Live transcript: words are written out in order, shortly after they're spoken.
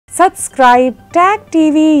Subscribe Tag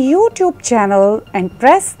TV YouTube channel and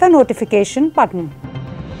press the notification button.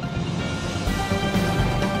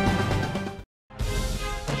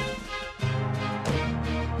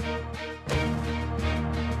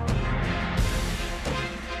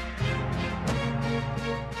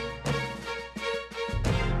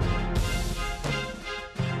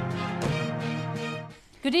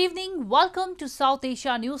 Good evening, welcome to South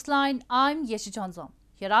Asia Newsline. I'm Yeshi Johnson.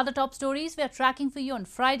 Here are the top stories we are tracking for you on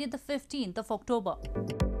Friday the 15th of October.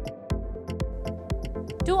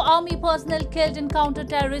 2 army personnel killed in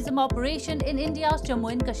counter-terrorism operation in India's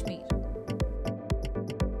Jammu and Kashmir.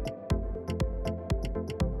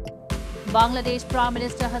 Bangladesh Prime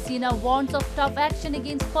Minister Hasina warns of tough action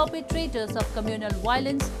against perpetrators of communal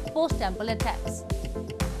violence post-temple attacks.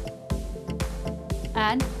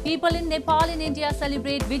 And people in Nepal and India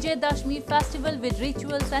celebrate Vijay Dashmi festival with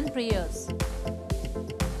rituals and prayers.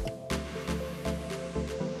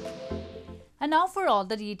 And now for all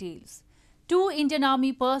the details. 2 Indian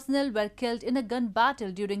Army personnel were killed in a gun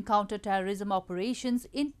battle during counter-terrorism operations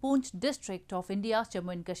in Poonch district of India's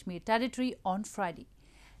Jammu and Kashmir territory on Friday.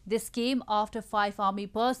 This came after 5 Army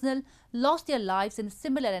personnel lost their lives in a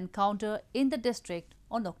similar encounter in the district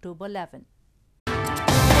on October 11.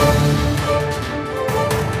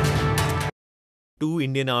 2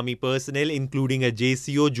 Indian Army personnel, including a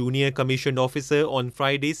JCO junior commissioned officer, on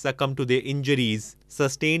Friday succumbed to their injuries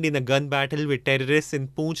sustained in a gun battle with terrorists in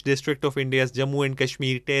Poonch district of India's Jammu and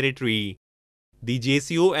Kashmir territory. The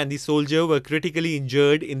JCO and the soldier were critically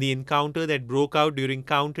injured in the encounter that broke out during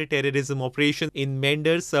counter-terrorism operations in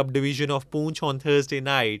Mender subdivision of Poonch on Thursday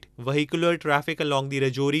night. Vehicular traffic along the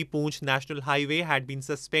Rajouri-Poonch National Highway had been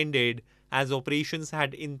suspended as operations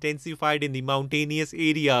had intensified in the mountainous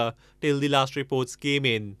area till the last reports came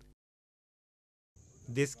in.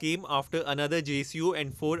 This came after another JCO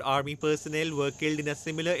and 4 army personnel were killed in a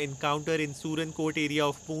similar encounter in Surankot area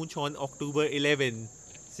of Poonch on October 11.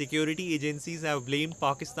 Security agencies have blamed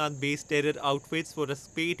Pakistan-based terror outfits for a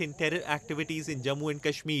spate in terror activities in Jammu and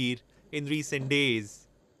Kashmir in recent days.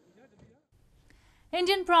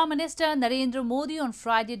 Indian Prime Minister Narendra Modi on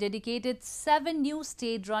Friday dedicated 7 new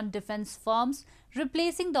state-run defence firms,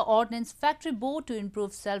 replacing the Ordnance Factory Board to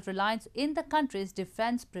improve self-reliance in the country's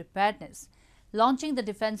defence preparedness. Launching the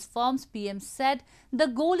defence firms, PM said the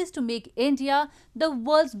goal is to make India the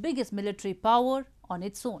world's biggest military power on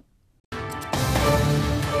its own.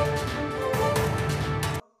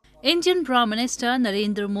 Indian Prime Minister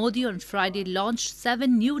Narendra Modi on Friday launched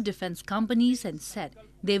 7 new defence companies and said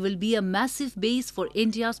they will be a massive base for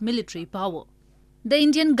India's military power. The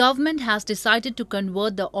Indian government has decided to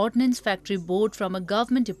convert the Ordnance Factory Board from a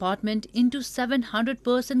government department into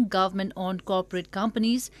 700% government-owned corporate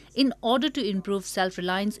companies in order to improve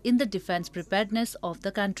self-reliance in the defence preparedness of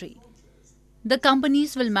the country. The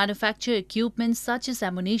companies will manufacture equipment such as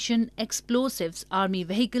ammunition, explosives, army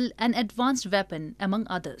vehicle and advanced weapon, among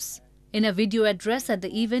others. In a video address at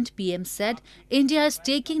the event, PM said India is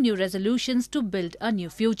taking new resolutions to build a new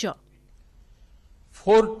future.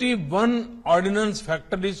 41 ordinance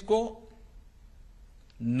factories को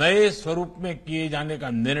नए स्वरूप में किए जाने का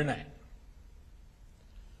निर्णय,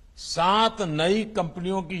 7 नई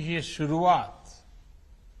कंपनियों की ये शुरुआत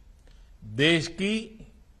देश की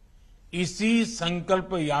इसी संकल्प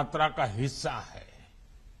यात्रा का हिस्सा है।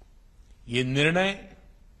 ये निर्णय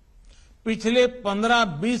पिछले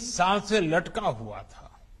 15-20 साल से लटका हुआ था।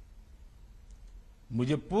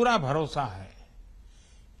 मुझे पूरा भरोसा है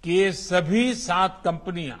कि ये सभी 7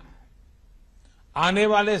 कंपनियां आने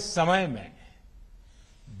वाले समय में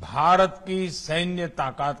भारत की सैन्य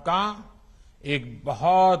ताकत का एक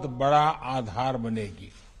बहुत बड़ा आधार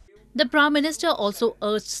बनेगी। The Prime Minister also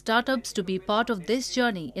urged startups to be part of this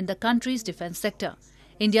journey in the country's defence sector.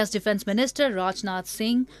 India's Defence Minister Rajnath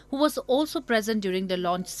Singh, who was also present during the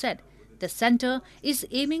launch, said the centre is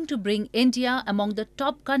aiming to bring India among the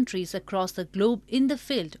top countries across the globe in the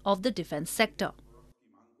field of the defence sector.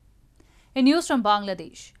 In news from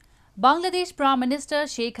Bangladesh, Bangladesh Prime Minister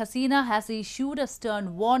Sheikh Hasina has issued a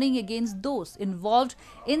stern warning against those involved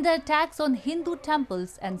in the attacks on Hindu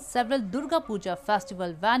temples and several Durga Puja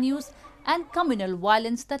festival venues and communal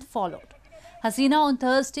violence that followed. Hasina on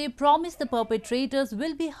Thursday promised the perpetrators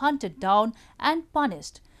will be hunted down and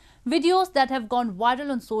punished. Videos that have gone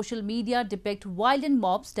viral on social media depict violent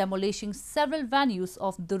mobs demolishing several venues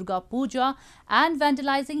of Durga Puja and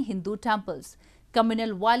vandalizing Hindu temples.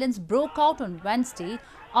 Communal violence broke out on Wednesday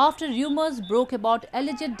after rumours broke about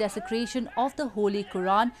alleged desecration of the Holy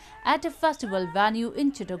Quran at a festival venue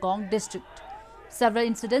in Chittagong district. Several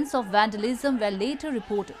incidents of vandalism were later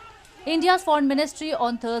reported. India's Foreign Ministry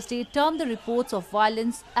on Thursday termed the reports of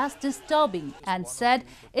violence as disturbing and said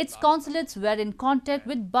its consulates were in contact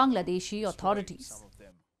with Bangladeshi authorities.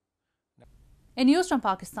 In news from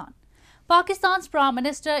Pakistan, Pakistan's Prime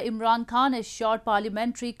Minister Imran Khan assured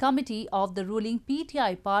Parliamentary Committee of the ruling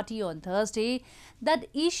PTI party on Thursday that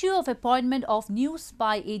the issue of appointment of new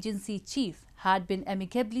spy agency chief had been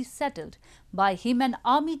amicably settled by him and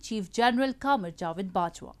Army Chief General Qamar Javed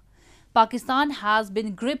Bajwa. Pakistan has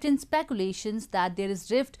been gripped in speculations that there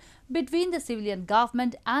is rift between the civilian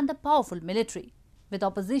government and the powerful military, with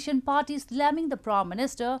opposition parties slamming the Prime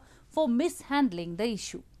Minister for mishandling the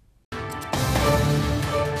issue.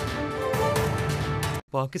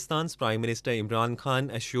 Pakistan's Prime Minister Imran Khan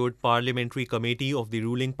assured Parliamentary Committee of the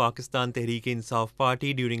ruling Pakistan Tehreek-e-Insaf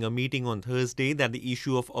Party during a meeting on Thursday that the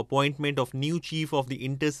issue of appointment of new Chief of the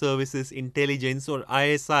Inter-Services Intelligence or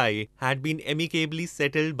ISI had been amicably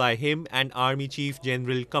settled by him and Army Chief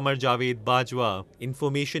General Qamar Javed Bajwa.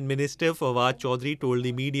 Information Minister Fawad Chaudhry told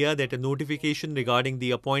the media that a notification regarding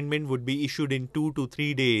the appointment would be issued in 2 to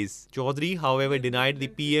 3 days. Chaudhry, however, denied the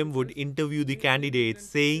PM would interview the candidates,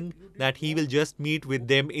 saying that he will just meet with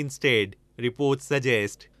them instead, reports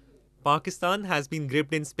suggest. Pakistan has been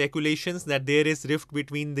gripped in speculations that there is rift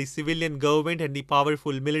between the civilian government and the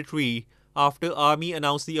powerful military after Army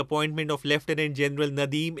announced the appointment of Lieutenant General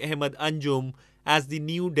Nadeem Ahmed Anjum as the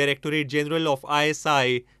new Directorate General of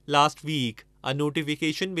ISI last week, a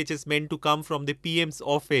notification which is meant to come from the PM's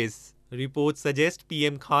office. Reports suggest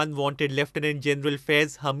PM Khan wanted Lieutenant General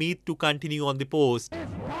Faiz Hamid to continue on the post.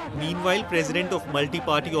 Meanwhile, President of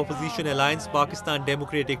Multi-Party Opposition Alliance Pakistan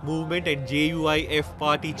Democratic Movement and JUIF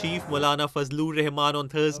Party Chief Maulana Fazlur Rahman on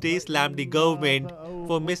Thursday slammed the government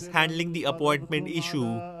for mishandling the appointment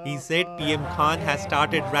issue. He said PM Khan has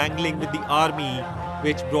started wrangling with the army,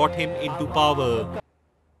 which brought him into power.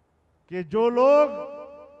 कि जो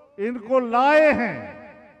लोग इनको लाए हैं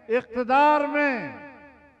इख्तिदार में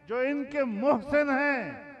जो इनके मुहसिन हैं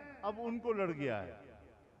अब उनको लड़ गया है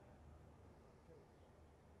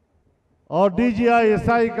और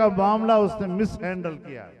DGI-SI का मामला उसने मिसहैंडल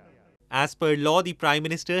किया है. As per law, the Prime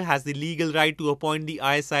Minister has the legal right to appoint the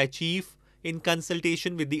ISI chief in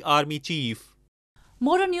consultation with the army chief.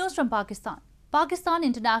 More news from Pakistan. Pakistan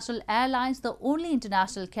International Airlines, the only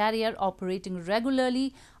international carrier operating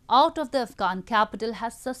regularly out of the Afghan capital,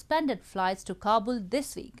 has suspended flights to Kabul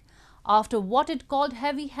this week after what it called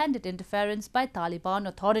heavy-handed interference by Taliban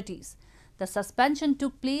authorities. The suspension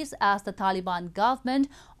took place as the Taliban government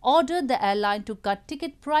ordered the airline to cut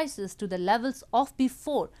ticket prices to the levels of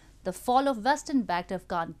before the fall of Western-backed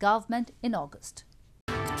Afghan government in August.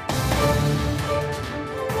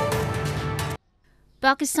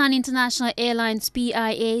 Pakistan International Airlines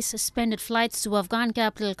PIA suspended flights to Afghan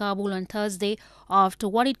capital Kabul on Thursday after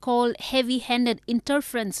what it called heavy-handed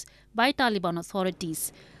interference by Taliban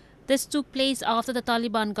authorities. This took place after the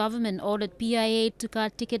Taliban government ordered PIA to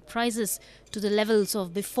cut ticket prices to the levels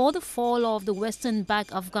of before the fall of the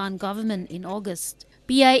Western-backed Afghan government in August.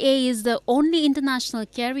 PIA is the only international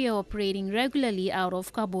carrier operating regularly out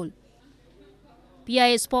of Kabul.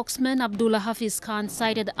 PIA spokesman Abdullah Hafiz Khan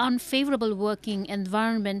cited the unfavorable working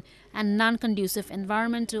environment and non-conducive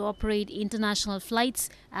environment to operate international flights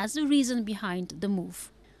as the reason behind the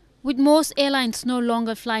move. With most airlines no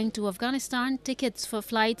longer flying to Afghanistan, tickets for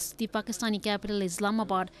flights to the Pakistani capital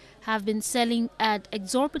Islamabad have been selling at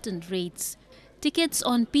exorbitant rates. Tickets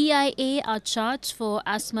on PIA are charged for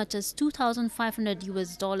as much as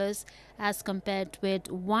 $2,500 as compared with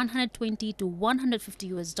 $120 to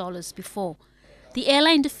 $150 before. The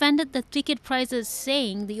airline defended the ticket prices,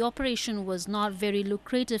 saying the operation was not very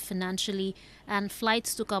lucrative financially and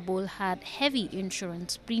flights to Kabul had heavy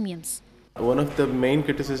insurance premiums. One of the main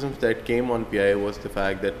criticisms that came on PIA was the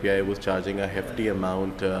fact that PIA was charging a hefty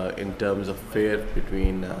amount in terms of fare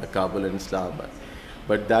between Kabul and Islamabad.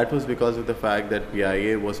 But that was because of the fact that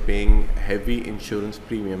PIA was paying heavy insurance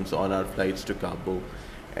premiums on our flights to Kabul.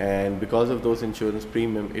 And because of those insurance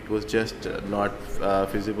premiums, it was just not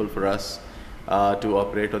feasible for us to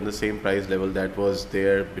operate on the same price level that was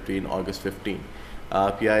there between August 15.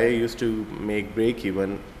 PIA used to make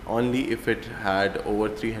break-even only if it had over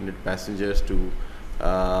 300 passengers to,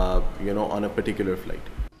 on a particular flight.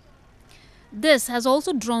 This has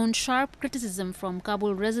also drawn sharp criticism from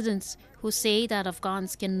Kabul residents who say that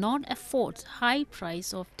Afghans cannot afford high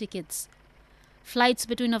price of tickets. Flights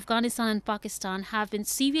between Afghanistan and Pakistan have been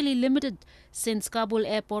severely limited since Kabul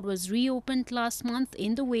airport was reopened last month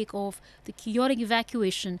in the wake of the chaotic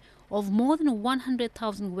evacuation of more than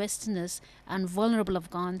 100,000 Westerners and vulnerable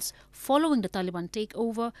Afghans following the Taliban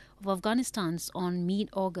takeover of Afghanistan on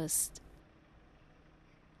mid-August.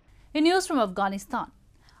 In news from Afghanistan,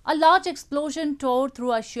 A large explosion tore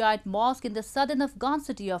through a Shiite mosque in the southern Afghan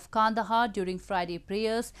city of Kandahar during Friday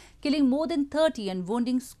prayers, killing more than 30 and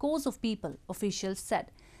wounding scores of people, officials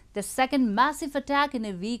said. The second massive attack in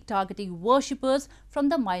a week targeting worshippers from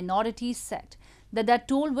the minority sect. That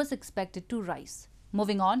toll was expected to rise.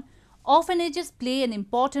 Moving on, orphanages play an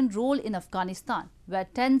important role in Afghanistan, where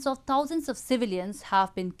tens of thousands of civilians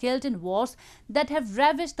have been killed in wars that have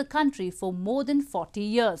ravaged the country for more than 40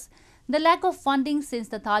 years. The lack of funding since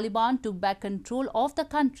the Taliban took back control of the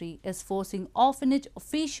country is forcing orphanage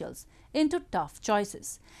officials into tough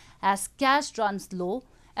choices. As cash runs low,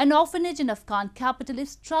 an orphanage in Afghan capital is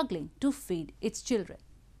struggling to feed its children.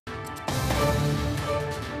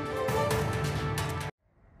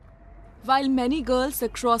 While many girls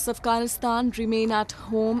across Afghanistan remain at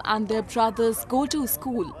home and their brothers go to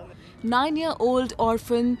school, 9-year-old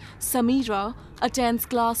orphan Samira attends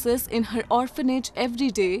classes in her orphanage every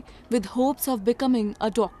day with hopes of becoming a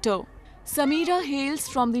doctor. Samira hails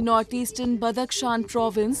from the northeastern Badakhshan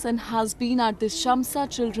province and has been at the Shamsa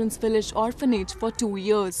Children's Village orphanage for 2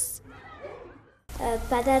 years.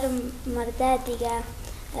 پدرم مرده دیگه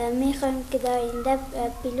میخوایم که در آینده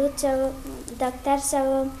پیلوت شوم دکتر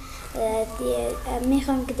شوم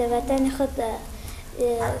میخوایم که در وطن خود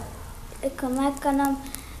کمک کنم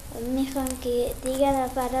میخوایم که دیگر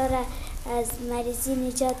نفرها را از مریضی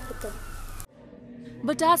نجات بدم.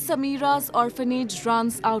 But as Samira's orphanage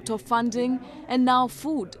runs out of funding and now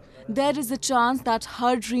food, there is a chance that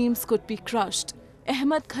her dreams could be crushed.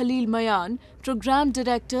 Ahmed Khalil Mayan, program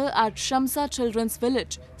director at Shamsa Children's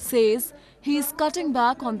Village, says he is cutting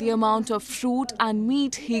back on the amount of fruit and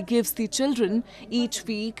meat he gives the children each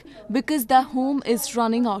week because their home is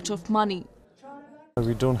running out of money.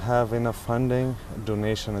 We don't have enough funding.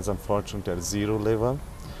 Donation is unfortunately at zero level.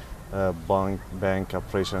 Bank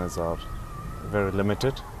operations are very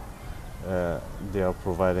limited. They are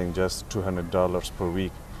providing just $200 per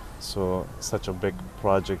week. So such a big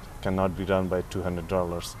project cannot be done by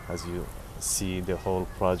 $200. As you see the whole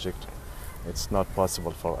project, it's not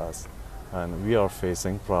possible for us. And we are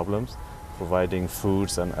facing problems providing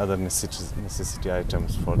foods and other necessity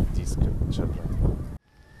items for these children.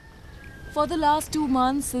 For the last 2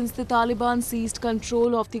 months since the Taliban seized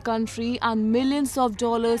control of the country and millions of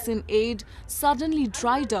dollars in aid suddenly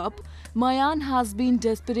dried up, Mayan has been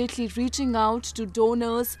desperately reaching out to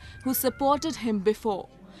donors who supported him before.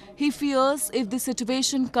 He fears if the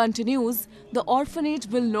situation continues, the orphanage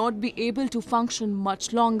will not be able to function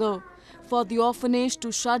much longer. For the orphanage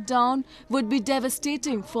to shut down would be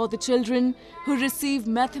devastating for the children who receive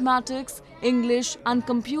mathematics, English and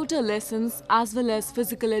computer lessons as well as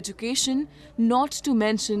physical education, not to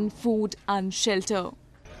mention food and shelter.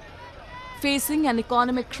 Facing an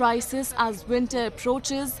economic crisis as winter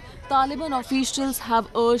approaches, Taliban officials have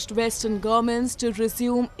urged Western governments to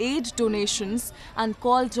resume aid donations and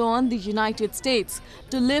called on the United States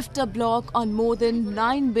to lift a block on more than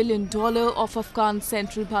 $9 billion of Afghan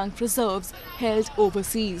central bank reserves held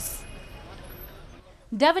overseas.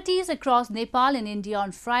 Devotees across Nepal and India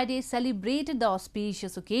on Friday celebrated the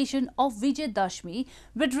auspicious occasion of Vijay Dashmi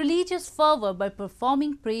with religious fervour by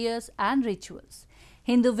performing prayers and rituals.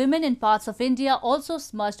 Hindu women in parts of India also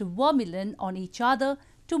smudged vermilion on each other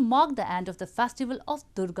to mark the end of the festival of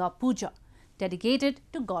Durga Puja, dedicated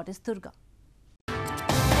to goddess Durga.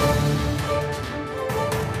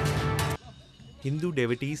 Hindu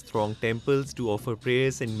devotees throng temples to offer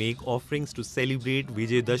prayers and make offerings to celebrate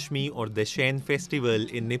Vijay Dashmi or Dashain festival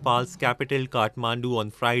in Nepal's capital Kathmandu on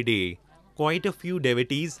Friday. Quite a few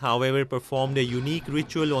devotees, however, performed a unique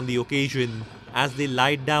ritual on the occasion as they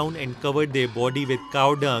lied down and covered their body with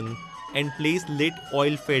cow dung and placed lit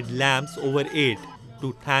oil-fed lamps over it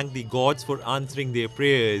to thank the gods for answering their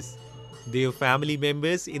prayers. Their family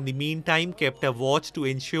members in the meantime kept a watch to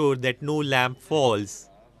ensure that no lamp falls.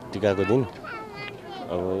 टिकाको दिन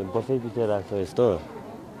अब वर्षै पछि राख्छ यस्तो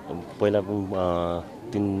पहिला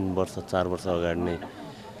 3 वर्ष 4 वर्ष अगाडि नै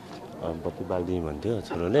बत्ती बाल्दिनु भन्थ्यो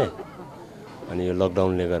छोरोले अनि यो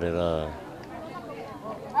लकडाउनले गरेर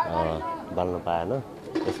बाल्न पाएन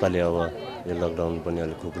यसपालि अब यो लकडाउन पनि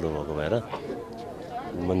अलि खुकुलो भएको भएर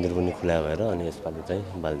मन्दिर पनि खुला भएर अनि यसपालि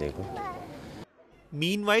चाहिँ बाल्दिएको.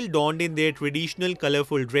 Meanwhile, donned in their traditional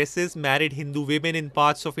colorful dresses, married Hindu women in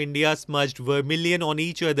parts of India smudged vermilion on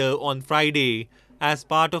each other on Friday as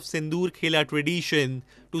part of Sindoor Khela tradition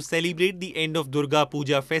to celebrate the end of Durga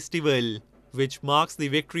Puja festival, which marks the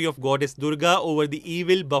victory of goddess Durga over the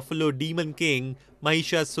evil buffalo demon king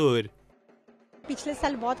Mahishasur. पिछले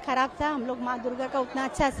साल बहुत खराब था, हम लोग माँ दुर्गा का उतना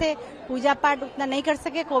अच्छा से पूजा पाठ उतना नहीं कर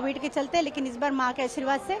सके कोविड के चलते, लेकिन इस बार माँ के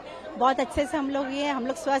आशीर्वाद से बहुत अच्छे से हम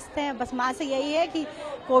लोग स्वस्थ हैं। बस माँ से यही है कि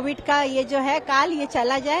कोविड का ये जो है काल ये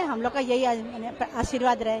चला जाए, हम लोग का यही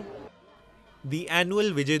आशीर्वाद रहे। The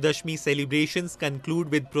annual Vijayadashmi celebrations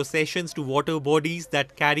conclude with processions to water bodies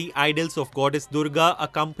that carry idols of goddess Durga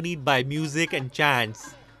accompanied by music and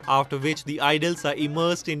chants, after which the idols are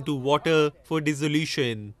immersed into water for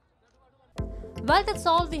dissolution. Well, that's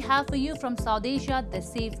all we have for you from South Asia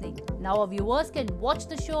this evening. Now our viewers can watch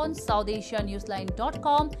the show on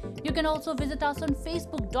SouthAsiaNewsline.com. You can also visit us on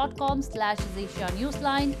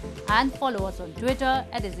Facebook.com/AsiaNewsline and follow us on Twitter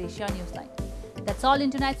 @AsiaNewsline. That's all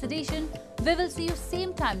in tonight's edition. We will see you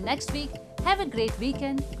same time next week. Have a great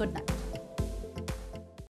weekend. Good night.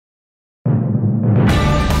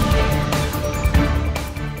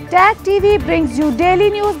 Tag TV brings you daily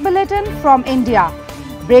news bulletin from India.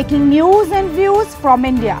 Breaking news and views from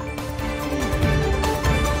India.